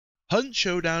Hunt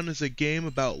Showdown is a game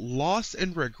about loss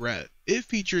and regret. It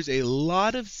features a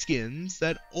lot of skins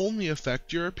that only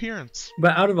affect your appearance.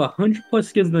 But out of 100+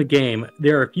 skins in the game,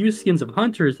 there are a few skins of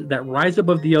hunters that rise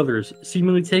above the others,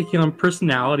 seemingly taking on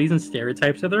personalities and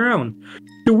stereotypes of their own.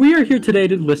 So we are here today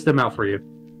to list them out for you.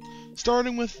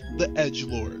 Starting with the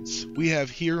Edgelords, we have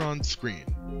here on screen.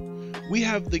 We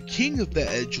have the king of the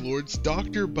Edgelords,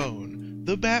 Dr. Bone,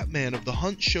 the Batman of the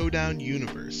Hunt Showdown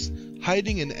universe,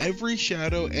 hiding in every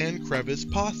shadow and crevice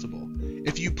possible.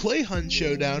 If you play Hunt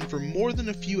Showdown for more than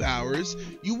a few hours,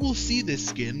 you will see this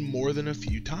skin more than a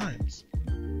few times.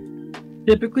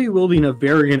 Typically wielding a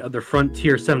variant of the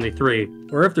Frontier 73,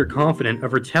 or if they're confident,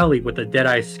 of Retaliate with a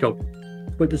Deadeye scope.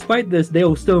 But despite this, they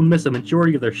will still miss a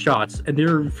majority of their shots, and they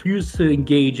refuse to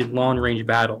engage in long-range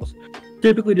battles,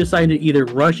 typically deciding to either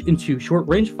rush into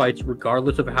short-range fights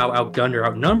regardless of how outgunned or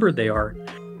outnumbered they are.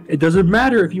 It doesn't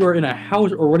matter if you are in a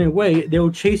house or running away, they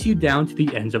will chase you down to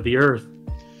the ends of the earth.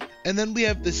 And then we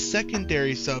have the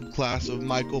secondary subclass of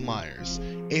Michael Myers,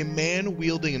 a man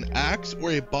wielding an axe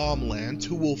or a bomb lance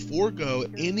who will forego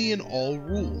any and all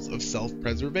rules of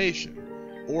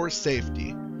self-preservation or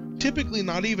safety, typically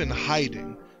not even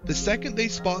hiding. The second they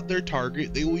spot their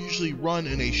target, they will usually run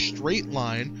in a straight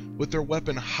line with their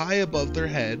weapon high above their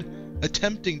head,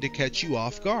 attempting to catch you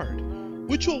off guard,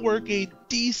 which will work a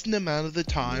decent amount of the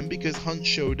time because Hunt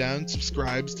Showdown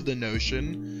subscribes to the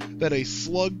notion that a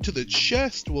slug to the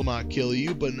chest will not kill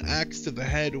you, but an axe to the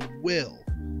head will.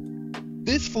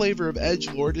 This flavor of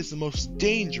edgelord is the most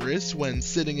dangerous when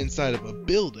sitting inside of a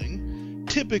building,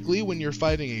 typically when you're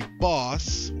fighting a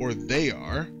boss, or they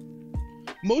are.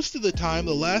 Most of the time,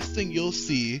 the last thing you'll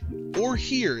see or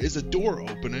hear is a door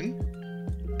opening,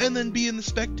 and then be in the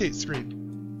spectate screen.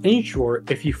 In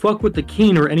short, if you fuck with the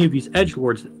King or any of these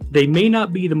edgelords, they may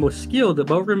not be the most skilled,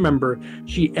 but remember,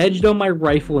 she edged on my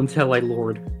rifle until I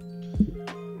lured.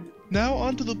 Now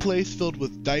onto the place filled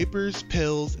with diapers,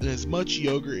 pills, and as much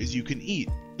yogurt as you can eat,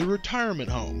 the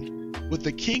retirement home, with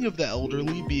the king of the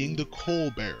elderly being the coal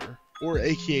bearer, or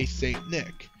aka Saint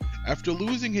Nick. After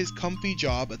losing his comfy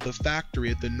job at the factory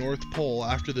at the North Pole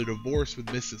after the divorce with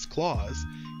Mrs. Claus,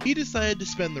 he decided to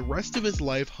spend the rest of his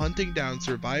life hunting down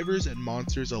survivors and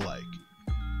monsters alike.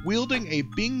 Wielding a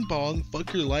Bing Bong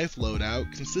Fuck Your Life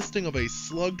loadout consisting of a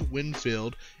slugged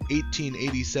Winfield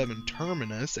 1887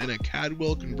 Terminus and a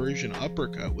Cadwell conversion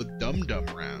uppercut with dum-dum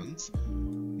rounds,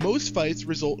 most fights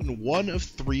result in one of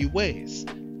three ways.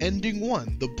 Ending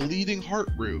 1, the bleeding heart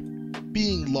route,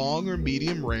 being long or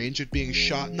medium range at being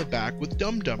shot in the back with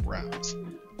dum-dum rounds.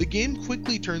 The game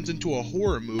quickly turns into a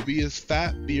horror movie as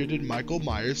fat, bearded Michael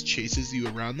Myers chases you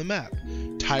around the map,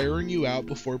 tiring you out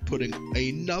before putting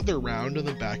another round on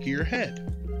the back of your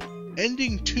head.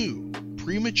 Ending 2,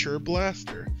 premature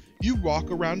blaster. You walk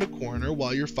around a corner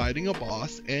while you're fighting a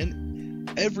boss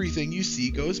and everything you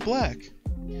see goes black.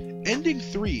 Ending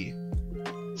 3,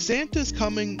 Santa's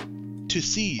coming to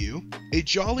see you, a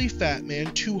jolly fat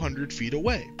man 200 feet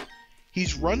away.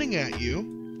 He's running at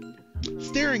you.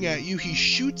 Staring at you, he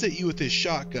shoots at you with his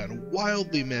shotgun,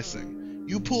 wildly missing.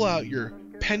 You pull out your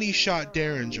penny-shot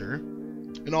Derringer.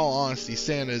 In all honesty,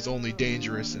 Santa is only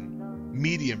dangerous in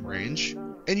medium range,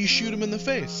 and you shoot him in the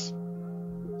face.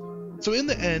 So in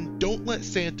the end, don't let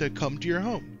Santa come to your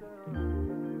home.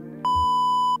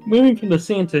 Moving from the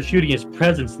Santa shooting his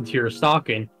presents into your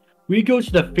stocking, we go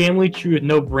to the family tree with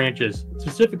no branches,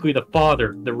 specifically the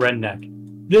father, the redneck.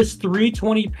 This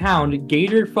 320-pound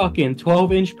gator fucking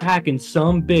 12-inch packing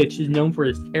sumbitch is known for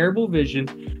his terrible vision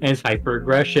and his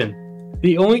hyper-aggression.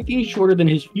 The only thing shorter than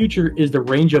his future is the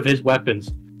range of his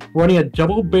weapons. Running a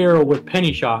double barrel with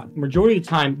penny shot, majority of the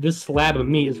time this slab of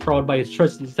meat is followed by his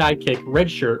trusted sidekick,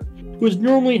 Redshirt, who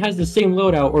normally has the same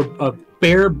loadout or a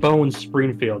bare bones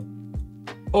Springfield.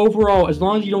 Overall, as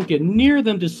long as you don't get near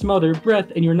them to smell their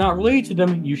breath and you're not related to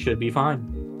them, you should be fine.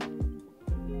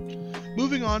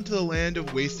 Moving on to the land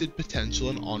of wasted potential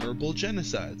and honorable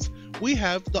genocides, we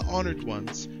have the Honored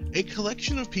Ones, a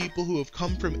collection of people who have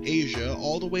come from Asia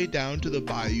all the way down to the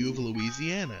bayou of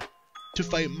Louisiana, to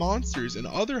fight monsters and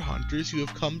other hunters who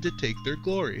have come to take their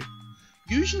glory.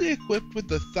 Usually equipped with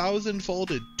the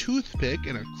 1,000-folded toothpick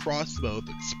and a crossbow with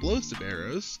explosive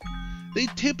arrows, they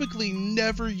typically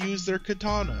never use their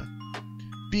katana,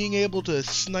 being able to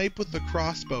snipe with the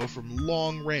crossbow from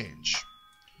long range.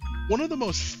 One of the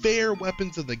most fair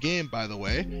weapons in the game, by the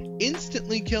way,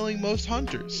 instantly killing most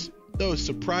hunters, though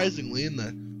surprisingly in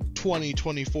the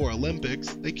 2024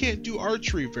 Olympics, they can't do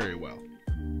archery very well.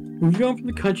 Moving on from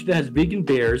the country that has vegan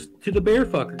bears to the bear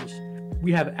fuckers,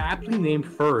 we have aptly named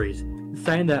furries,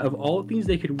 deciding that of all things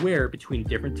they could wear between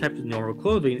different types of normal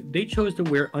clothing, they chose to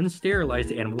wear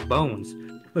unsterilized animal bones.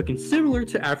 looking similar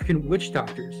to African witch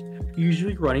doctors,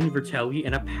 usually running Vertelli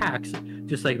in a packs.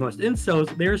 Just like most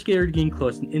incels, they are scared of getting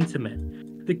close and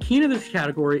intimate. The king of this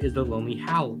category is the Lonely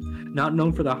Howl. Not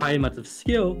known for the high amounts of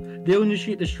skill, they'll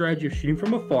initiate the strategy of shooting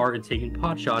from afar and taking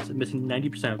pot shots and missing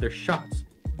 90% of their shots.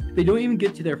 They don't even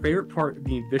get to their favorite part of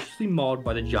being viciously mauled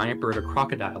by the giant bird or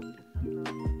crocodile.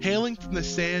 Hailing from the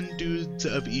sand dunes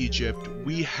of Egypt,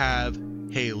 we have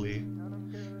Haley.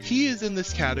 He is in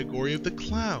this category of the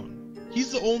clown.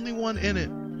 He's the only one in it.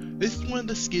 This is one of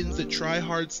the skins that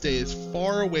tryhards stay as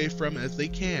far away from as they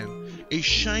can, a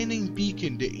shining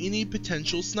beacon to any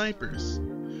potential snipers.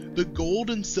 The gold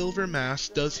and silver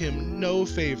mask does him no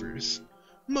favors.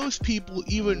 Most people,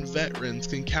 even veterans,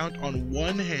 can count on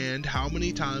one hand how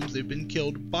many times they've been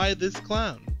killed by this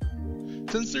clown.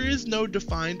 Since there is no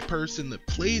defined person that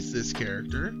plays this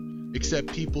character,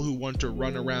 except people who want to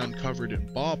run around covered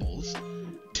in baubles,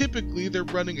 typically they're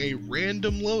running a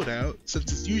random loadout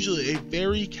since it's usually a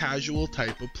very casual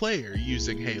type of player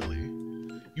using Haley.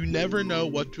 You never know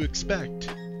what to expect,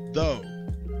 though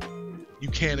you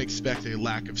can't expect a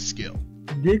lack of skill.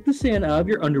 Dig the sand out of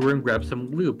your underwear and grab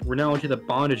some loot. We're now into the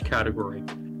bondage category.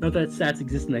 Not that stats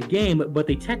exist in the game, but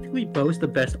they technically boast the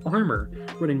best armor.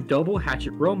 Running double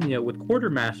hatchet Romeo with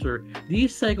quartermaster,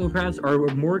 these psychopaths are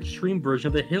a more extreme version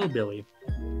of the hillbilly.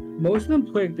 Most of them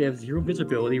play like they have zero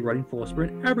visibility, running full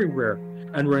sprint everywhere,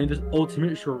 and running this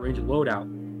ultimate short-range loadout,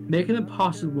 making them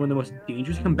possibly one of the most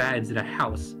dangerous combatants in a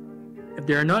house. If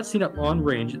they are not seen at long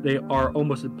range, they are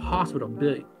almost impossible to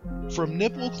beat. From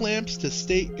nipple clamps to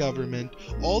state government,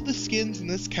 all the skins in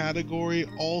this category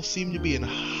all seem to be in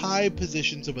high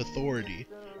positions of authority,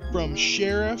 from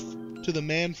Sheriff to the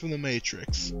man from the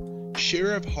Matrix.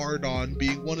 Sheriff Hardon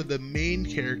being one of the main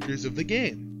characters of the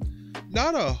game.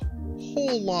 Not a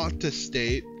whole lot to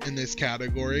state in this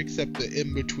category except the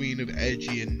in-between of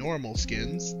edgy and normal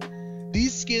skins.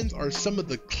 These skins are some of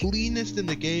the cleanest in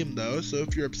the game though, so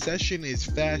if your obsession is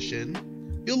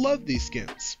fashion, you'll love these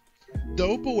skins.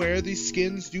 Though beware, these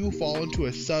skins do fall into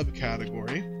a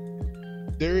subcategory.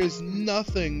 There is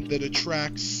nothing that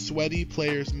attracts sweaty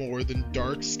players more than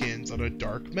dark skins on a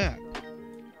dark map,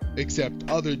 except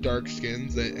other dark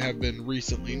skins that have been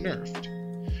recently nerfed.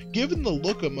 Given the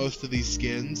look of most of these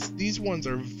skins, these ones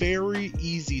are very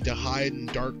easy to hide in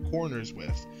dark corners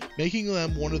with, making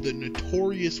them one of the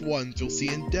notorious ones you'll see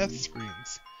in death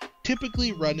screens.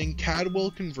 Typically running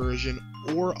Cadwell conversion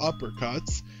or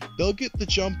uppercuts, they'll get the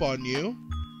jump on you,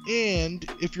 and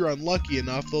if you're unlucky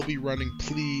enough, they'll be running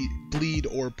bleed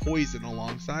or poison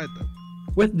alongside them.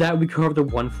 With that, we covered the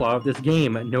one flaw of this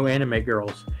game, no anime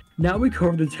girls. Now we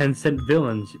cover the 10-cent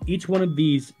villains. Each one of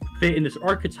these fit in this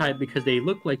archetype because they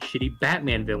look like shitty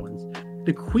Batman villains.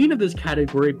 The queen of this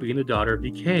category being the daughter of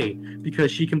Decay,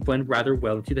 because she can blend rather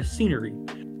well into the scenery.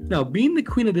 Now, being the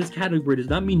queen of this category does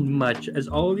not mean much, as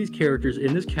all of these characters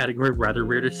in this category are rather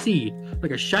rare to see,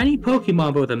 like a shiny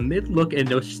Pokemon but with a mid-look and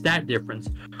no stat difference,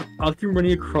 often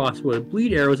running across with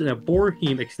bleed arrows and a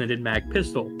Borheim extended mag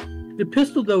pistol. The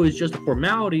pistol though is just a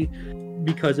formality,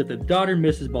 because if the daughter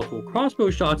misses multiple crossbow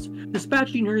shots,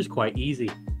 dispatching her is quite easy.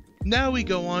 Now we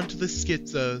go on to the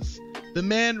schizos. The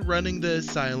man running the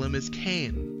asylum is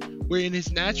Kane, where in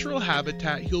his natural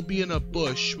habitat he'll be in a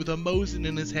bush with a Mosin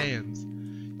in his hands.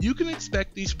 You can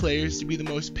expect these players to be the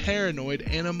most paranoid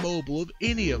and immobile of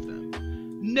any of them,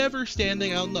 never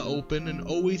standing out in the open and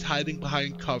always hiding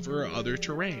behind cover or other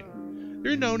terrain.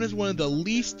 They're known as one of the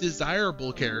least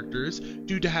desirable characters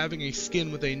due to having a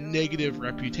skin with a negative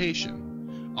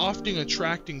reputation, often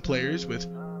attracting players with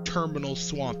terminal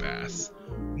swamp ass.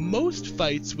 Most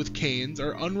fights with Canes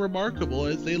are unremarkable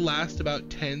as they last about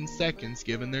 10 seconds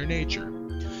given their nature.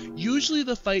 Usually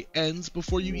the fight ends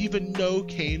before you even know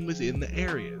Kane was in the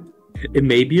area. It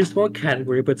may be a small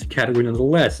category, but it's a category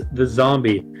nonetheless. The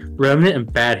Zombie, Revenant, and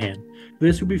Badhand.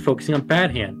 This will be focusing on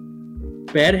Badhand.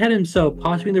 Badhand himself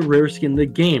possibly the rarest skin in the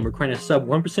game, requiring a sub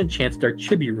 1% chance Dark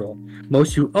Chibi roll.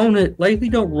 Most who own it likely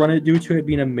don't run it due to it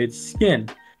being a mid skin,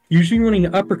 usually running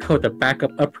an uppercut with a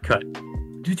backup uppercut.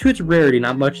 Due to its rarity,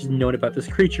 not much is known about this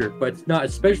creature, but it's not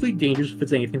especially dangerous if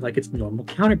it's anything like its normal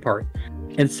counterpart.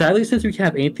 And sadly, since we can't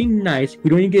have anything nice, we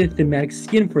don't even get a thematic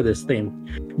skin for this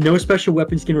thing. No special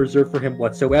weapon skin reserved for him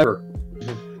whatsoever.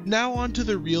 Now on to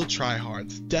the real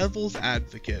tryhards, Devil's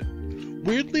Advocate.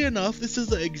 Weirdly enough, this is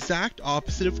the exact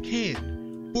opposite of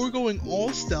Kane, foregoing all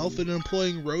stealth and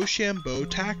employing Rochambeau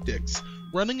tactics,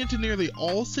 running into nearly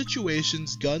all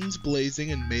situations guns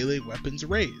blazing and melee weapons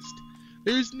raised.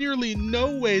 There is nearly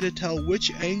no way to tell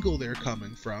which angle they're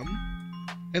coming from,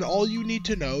 and all you need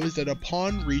to know is that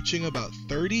upon reaching about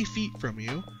 30 feet from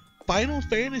you, Final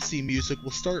Fantasy music will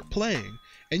start playing,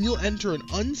 and you'll enter an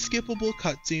unskippable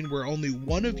cutscene where only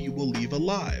one of you will leave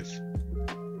alive.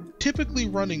 Typically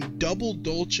running double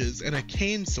dolches and a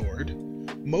cane sword,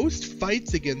 most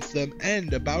fights against them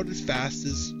end about as fast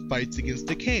as fights against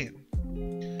a cane.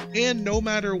 And no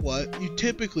matter what, you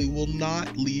typically will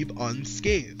not leave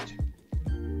unscathed.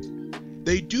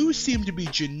 They do seem to be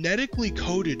genetically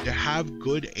coded to have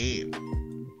good aim.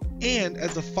 And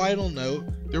as a final note,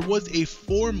 there was a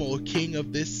formal king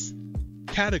of this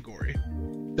category,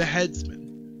 the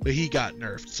Headsman, but he got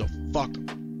nerfed, so fuck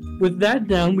him. With that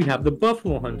down, we have the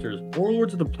Buffalo Hunters,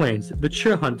 Warlords of the Plains, the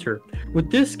Chill Hunter. With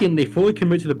this skin, they fully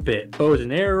commit to the bit, bows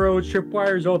and arrows,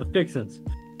 tripwires, all the fixins.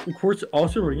 Of course,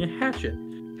 also running a hatchet.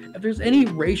 If there's any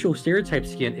racial stereotype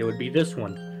skin, it would be this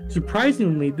one.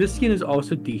 Surprisingly, this skin is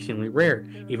also decently rare.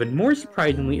 Even more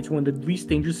surprisingly, it's one of the least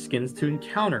dangerous skins to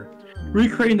encounter.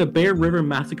 Recreating the Bear River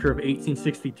Massacre of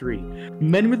 1863,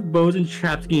 men with bows and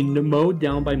traps getting mowed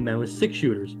down by men with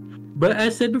 6-shooters. But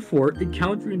as said before,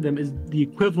 encountering them is the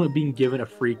equivalent of being given a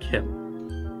free kill.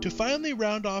 To finally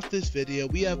round off this video,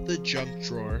 we have the Junk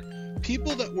Drawer,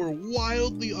 people that were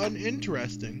wildly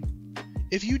uninteresting.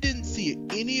 If you didn't see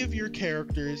any of your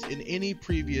characters in any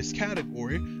previous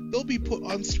category, they'll be put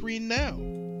on screen now.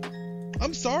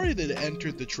 I'm sorry that it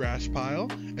entered the trash pile,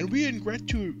 and we regret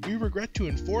to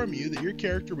inform you that your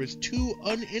character was too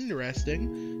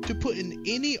uninteresting to put in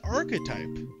any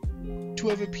archetype, to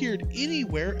have appeared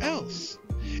anywhere else.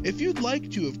 If you'd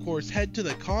like to, of course, head to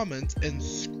the comments and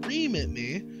scream at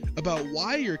me about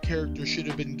why your character should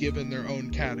have been given their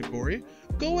own category,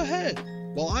 go ahead,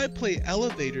 while I play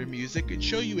elevator music and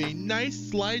show you a nice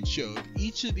slideshow of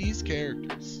each of these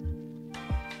characters.